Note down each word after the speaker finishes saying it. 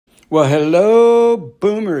Well, hello,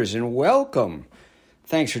 boomers, and welcome.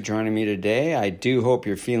 Thanks for joining me today. I do hope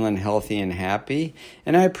you're feeling healthy and happy,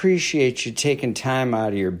 and I appreciate you taking time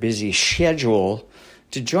out of your busy schedule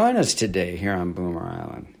to join us today here on Boomer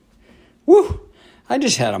Island. Woo! I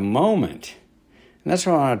just had a moment, and that's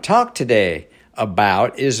what I want to talk today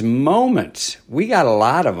about is moments. We got a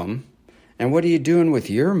lot of them, and what are you doing with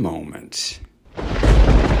your moments?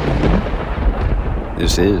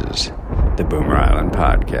 This is the Boomer Island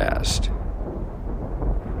Podcast.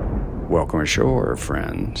 Welcome ashore,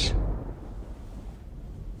 friends.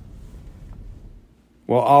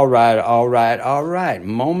 Well, all right.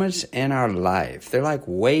 Moments in our life, they're like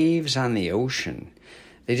waves on the ocean.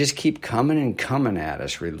 They just keep coming and coming at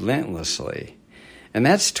us relentlessly. And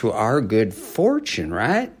that's to our good fortune,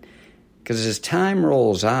 right? Because as time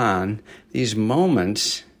rolls on, these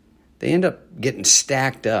moments, they end up getting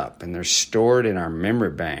stacked up and they're stored in our memory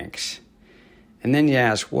banks. And then you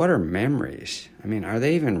ask, what are memories? I mean, are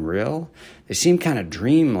they even real? They seem kind of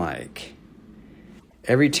dreamlike.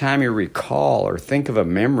 Every time you recall or think of a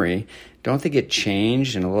memory, don't they get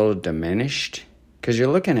changed and a little diminished? Because you're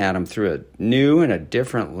looking at them through a new and a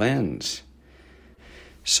different lens.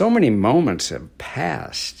 So many moments have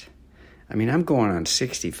passed. I mean, I'm going on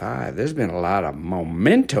 65. There's been a lot of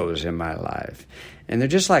mementos in my life. And they're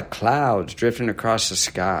just like clouds drifting across the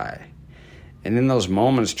sky. And then those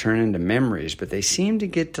moments turn into memories, but they seem to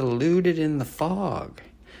get diluted in the fog.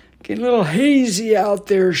 Get a little hazy out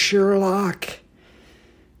there, Sherlock.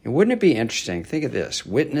 And wouldn't it be interesting? Think of this.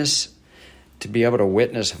 To be able to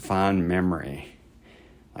witness a fond memory.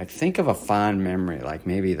 Like think of a fond memory, like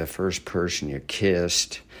maybe the first person you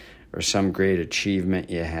kissed, or some great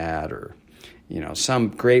achievement you had, or some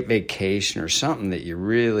great vacation, or something that you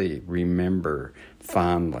really remember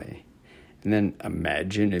fondly. And then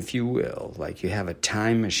imagine, if you will, like you have a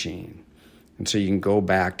time machine. And so you can go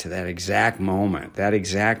back to that exact moment, that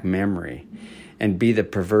exact memory, and be the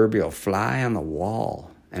proverbial fly on the wall,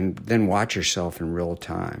 and then watch yourself in real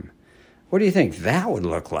time. What do you think that would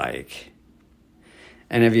look like?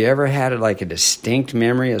 And have you ever had like a distinct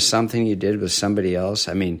memory of something you did with somebody else?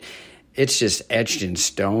 I mean, it's just etched in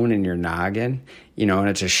stone in your noggin, and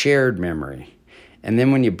it's a shared memory. And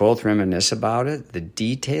then when you both reminisce about it, the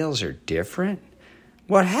details are different.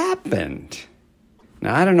 What happened?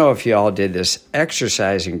 Now, I don't know if you all did this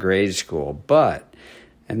exercise in grade school,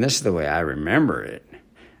 and this is the way I remember it,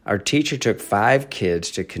 our teacher took 5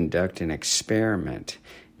 kids to conduct an experiment.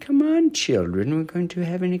 Come on, children, we're going to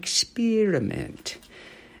have an experiment.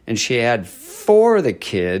 And she had 4 of the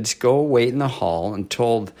kids go wait in the hall and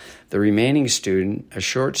told the remaining student a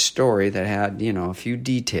short story that had, a few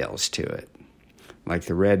details to it. Like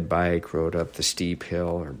the red bike rode up the steep hill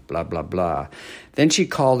or blah, blah, blah. Then she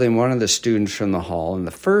called in one of the students from the hall, and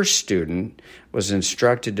the first student was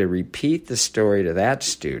instructed to repeat the story to that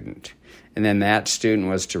student. And then that student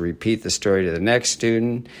was to repeat the story to the next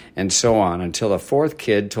student, and so on, until the 4th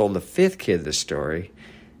kid told the 5th kid the story.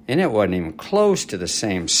 And it wasn't even close to the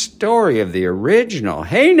same story of the original.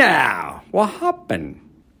 Hey now, what happened?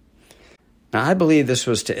 Now, I believe this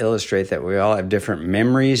was to illustrate that we all have different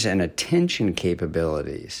memories and attention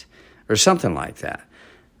capabilities, or something like that.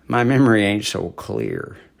 My memory ain't so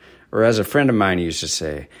clear. Or as a friend of mine used to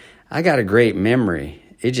say, I got a great memory,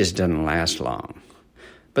 it just doesn't last long.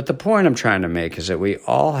 But the point I'm trying to make is that we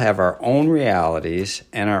all have our own realities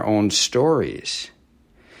and our own stories.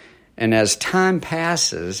 And as time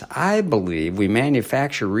passes, I believe we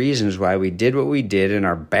manufacture reasons why we did what we did in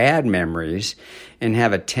our bad memories and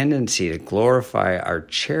have a tendency to glorify our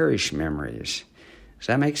cherished memories. Does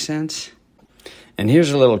that make sense? And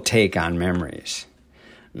here's a little take on memories.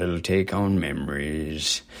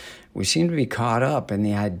 We seem to be caught up in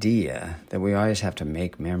the idea that we always have to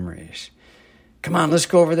make memories. Come on, let's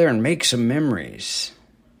go over there and make some memories.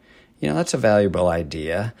 That's a valuable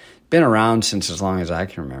idea. Been around since as long as I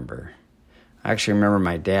can remember. I actually remember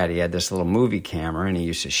my dad, he had this little movie camera and he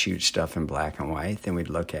used to shoot stuff in black and white. Then we'd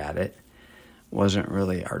look at it. Wasn't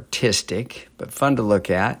really artistic, but fun to look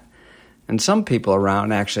at. And some people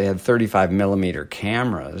around actually had 35 millimeter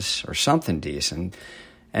cameras or something decent.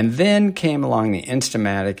 And then came along the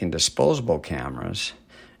Instamatic and disposable cameras.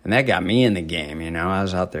 And that got me in the game, I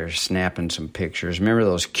was out there snapping some pictures. Remember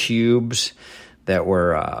those cubes that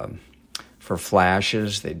were for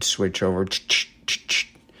flashes? They'd switch over.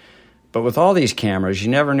 But with all these cameras, you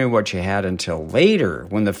never knew what you had until later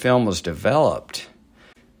when the film was developed.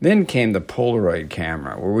 Then came the Polaroid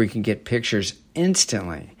camera, where we can get pictures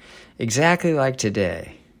instantly, exactly like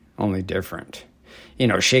today, only different.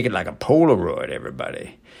 Shake it like a Polaroid,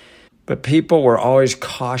 everybody. But people were always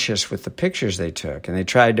cautious with the pictures they took, and they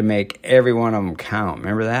tried to make every one of them count.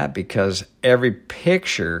 Remember that? Because every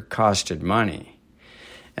picture costed money.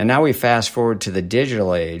 And now we fast forward to the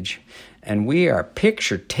digital age, and we are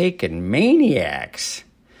picture-taking maniacs.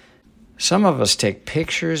 Some of us take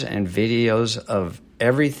pictures and videos of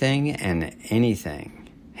everything and anything.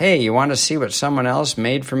 Hey, you want to see what someone else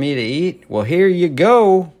made for me to eat? Well, here you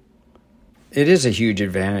go. It is a huge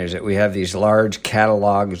advantage that we have these large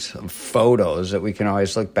catalogs of photos that we can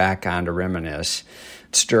always look back on to reminisce,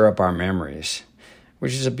 stir up our memories,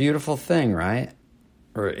 which is a beautiful thing, right?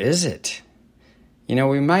 Or is it? You know,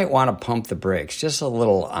 we might want to pump the brakes just a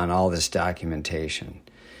little on all this documentation.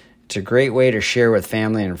 It's a great way to share with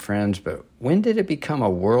family and friends, but when did it become a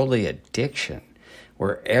worldly addiction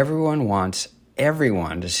where everyone wants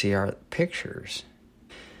everyone to see our pictures?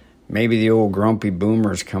 Maybe the old grumpy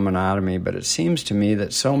boomer's coming out of me, but it seems to me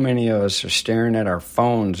that so many of us are staring at our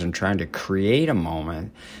phones and trying to create a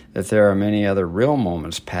moment that there are many other real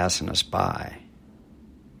moments passing us by.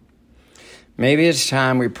 Maybe it's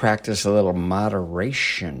time we practice a little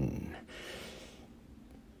moderation.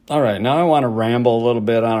 All right, now I want to ramble a little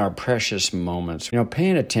bit on our precious moments. You know,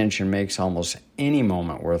 paying attention makes almost any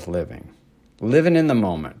moment worth living. Living in the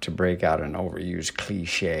moment, to break out an overused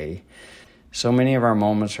cliche. So many of our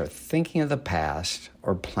moments are thinking of the past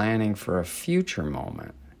or planning for a future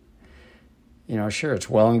moment. You know, sure, it's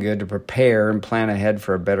well and good to prepare and plan ahead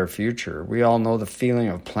for a better future. We all know the feeling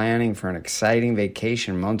of planning for an exciting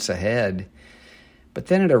vacation months ahead, but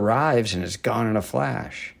then it arrives and it's gone in a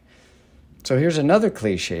flash. So here's another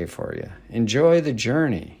cliche for you. Enjoy the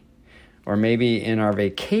journey. Or maybe in our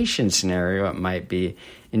vacation scenario, it might be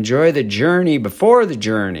enjoy the journey before the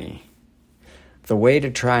journey. The way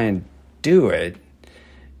to try and do it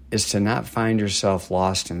is to not find yourself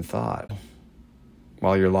lost in thought.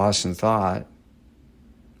 While you're lost in thought,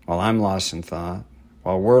 while I'm lost in thought,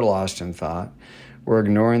 while we're lost in thought, we're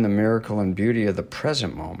ignoring the miracle and beauty of the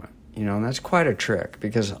present moment. You know, and that's quite a trick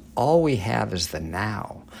because all we have is the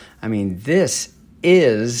now. I mean, this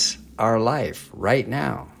is our life right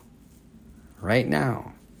now. Right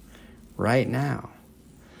now. Right now.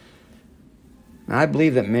 I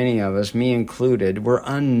believe that many of us, me included, were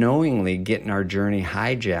unknowingly getting our journey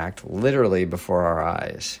hijacked literally before our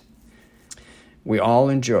eyes. We all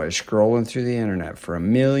enjoy scrolling through the internet for a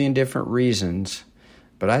million different reasons,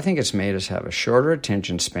 but I think it's made us have a shorter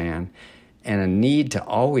attention span and a need to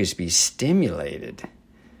always be stimulated.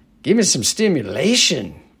 Give me some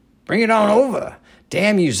stimulation. Bring it on over.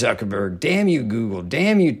 Damn you, Zuckerberg. Damn you, Google.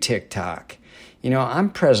 Damn you, TikTok. You know, I'm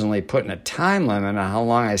presently putting a time limit on how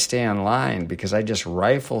long I stay online because I just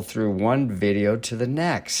rifle through one video to the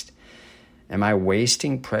next. Am I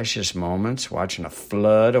wasting precious moments watching a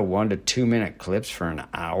flood of 1 to 2 minute clips for an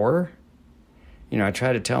hour? You know, I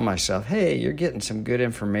try to tell myself, hey, you're getting some good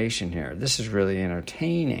information here. This is really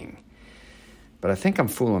entertaining. But I think I'm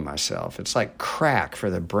fooling myself. It's like crack for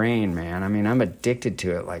the brain, man. I mean, I'm addicted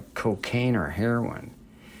to it like cocaine or heroin.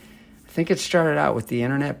 I think it started out with the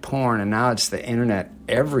internet porn, and now it's the internet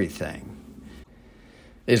everything.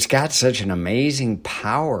 It's got such an amazing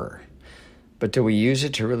power. But do we use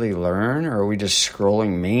it to really learn, or are we just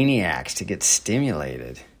scrolling maniacs to get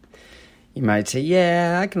stimulated? You might say,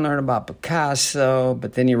 yeah, I can learn about Picasso,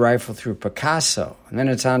 but then you rifle through Picasso, and then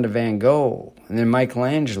it's on to Van Gogh, and then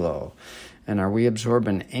Michelangelo. And are we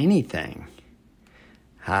absorbing anything?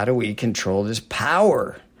 How do we control this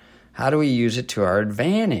power? How do we use it to our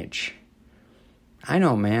advantage? I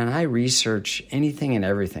know, man, I research anything and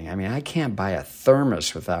everything. I mean, I can't buy a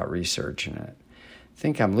thermos without researching it. I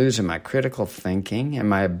think I'm losing my critical thinking and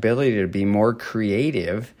my ability to be more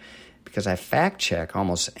creative because I fact check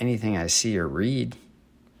almost anything I see or read.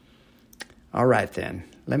 All right, then,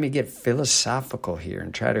 let me get philosophical here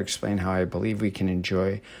and try to explain how I believe we can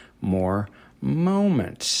enjoy more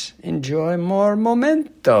moments. Enjoy more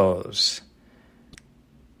momentos.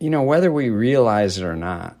 You know, whether we realize it or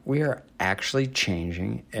not, we are actually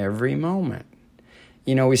changing every moment.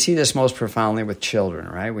 You know, we see this most profoundly with children,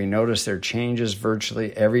 right? We notice their changes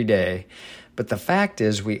virtually every day. But the fact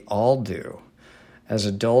is, we all do. As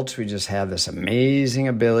adults, we just have this amazing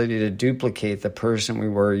ability to duplicate the person we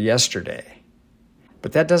were yesterday.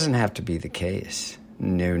 But that doesn't have to be the case.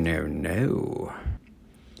 No, no, no.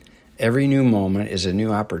 Every new moment is a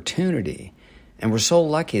new opportunity, and we're so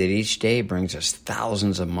lucky that each day brings us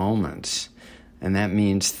thousands of moments, and that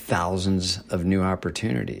means thousands of new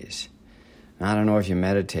opportunities. Now, I don't know if you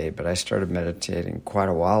meditate, but I started meditating quite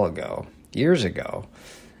a while ago, years ago,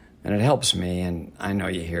 and it helps me, and I know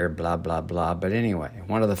you hear blah, blah, blah, but anyway,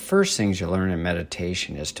 one of the first things you learn in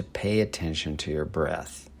meditation is to pay attention to your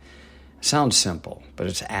breath. It sounds simple, but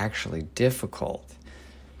it's actually difficult.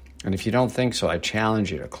 And if you don't think so, I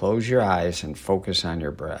challenge you to close your eyes and focus on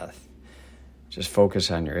your breath. Just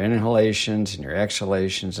focus on your inhalations and your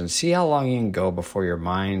exhalations and see how long you can go before your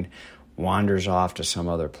mind wanders off to some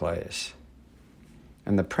other place.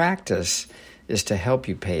 And the practice is to help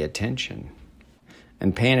you pay attention.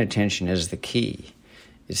 And paying attention is the key.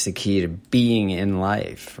 It's the key to being in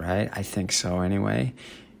life, right? I think so anyway.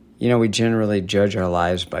 We generally judge our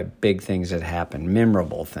lives by big things that happen,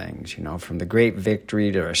 memorable things, from the great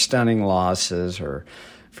victory to our stunning losses, or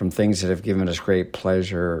from things that have given us great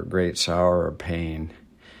pleasure or great sorrow or pain.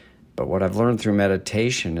 But what I've learned through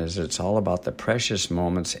meditation is it's all about the precious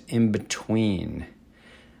moments in between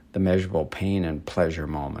the measurable pain and pleasure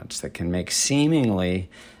moments that can make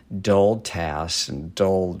seemingly dull tasks and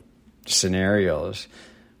dull scenarios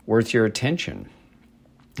worth your attention.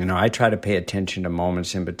 I try to pay attention to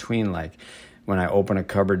moments in between, like when I open a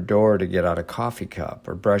cupboard door to get out a coffee cup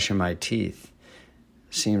or brushing my teeth.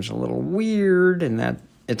 Seems a little weird, and that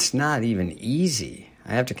it's not even easy.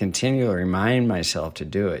 I have to continually remind myself to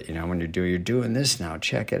do it. When you're doing this now,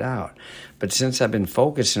 check it out. But since I've been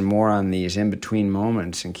focusing more on these in-between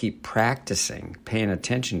moments and keep practicing, paying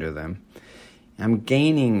attention to them, I'm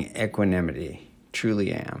gaining equanimity,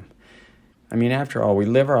 truly am. After all, we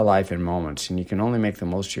live our life in moments, and you can only make the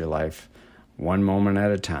most of your life one moment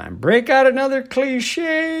at a time. Break out another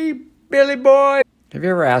cliche, Billy boy. Have you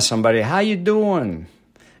ever asked somebody, how you doing?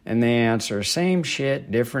 And they answer, same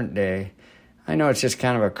shit, different day. I know it's just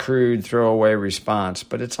kind of a crude throwaway response,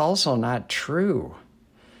 but it's also not true.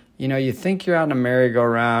 You think you're on a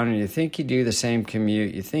merry-go-round, and you think you do the same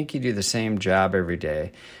commute, you think you do the same job every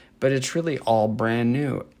day, but it's really all brand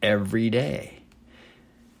new every day.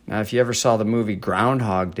 Now, if you ever saw the movie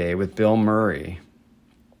Groundhog Day with Bill Murray,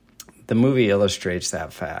 the movie illustrates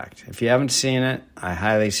that fact. If you haven't seen it, I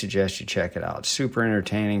highly suggest you check it out. It's super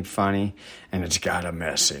entertaining, funny, and it's got a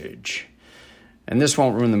message. And this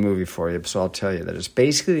won't ruin the movie for you, so I'll tell you that it's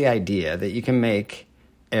basically the idea that you can make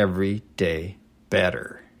every day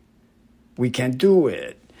better. We can do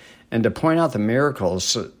it. And to point out the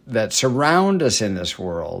miracles that surround us in this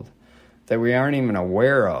world that we aren't even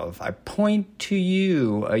aware of, I point to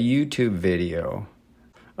you a YouTube video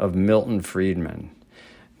of Milton Friedman.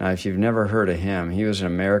 Now, if you've never heard of him, he was an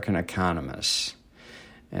American economist.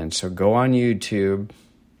 And so go on YouTube,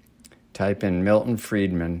 type in Milton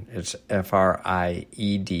Friedman, it's Friedman,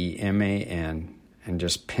 and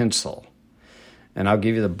just pencil. And I'll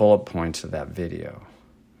give you the bullet points of that video.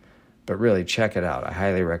 But really, check it out. I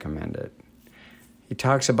highly recommend it. He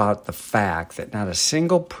talks about the fact that not a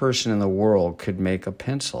single person in the world could make a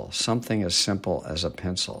pencil, something as simple as a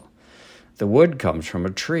pencil. The wood comes from a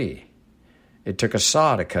tree. It took a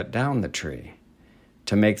saw to cut down the tree.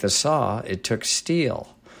 To make the saw, it took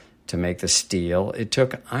steel. To make the steel, it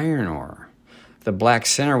took iron ore. The black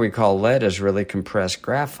center we call lead is really compressed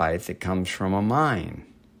graphite that comes from a mine.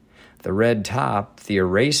 The red top, the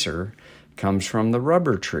eraser, comes from the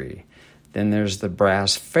rubber tree. Then there's the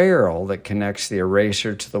brass ferrule that connects the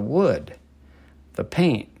eraser to the wood. The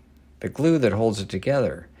paint, the glue that holds it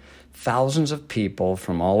together. Thousands of people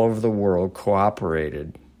from all over the world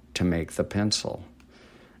cooperated to make the pencil.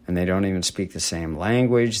 And they don't even speak the same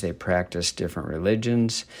language. They practice different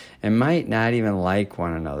religions and might not even like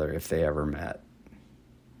one another if they ever met.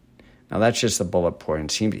 Now, that's just the bullet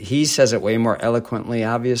points. He says it way more eloquently,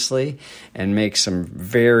 obviously, and makes some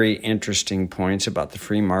very interesting points about the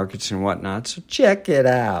free markets and whatnot. So check it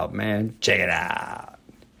out, man. Check it out.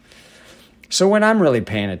 So when I'm really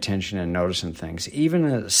paying attention and noticing things, even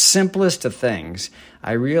the simplest of things,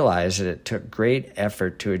 I realize that it took great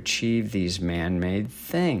effort to achieve these man-made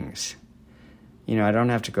things. I don't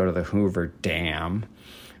have to go to the Hoover Dam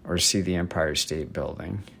or see the Empire State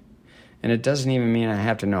Building. And it doesn't even mean I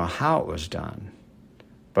have to know how it was done,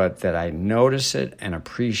 but that I notice it and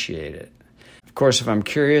appreciate it. Of course, if I'm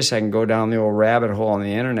curious, I can go down the old rabbit hole on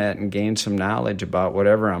the internet and gain some knowledge about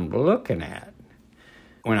whatever I'm looking at.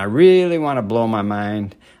 When I really want to blow my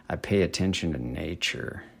mind, I pay attention to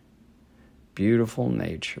nature. Beautiful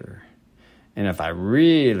nature. And if I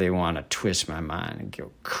really want to twist my mind and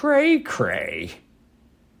go cray-cray,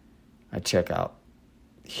 I check out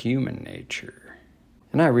human nature.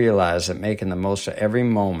 And I realize that making the most of every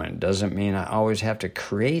moment doesn't mean I always have to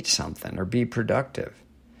create something or be productive.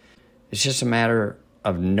 It's just a matter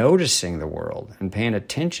of noticing the world and paying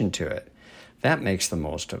attention to it. That makes the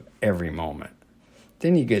most of every moment.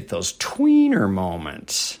 Then you get those tweener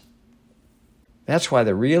moments. That's why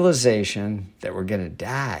the realization that we're going to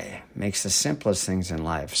die makes the simplest things in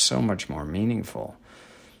life so much more meaningful.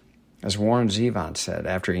 As Warren Zevon said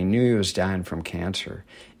after he knew he was dying from cancer,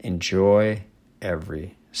 enjoy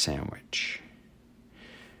every sandwich.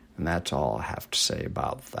 And that's all I have to say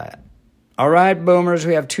about that. All right, boomers,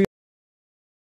 we have two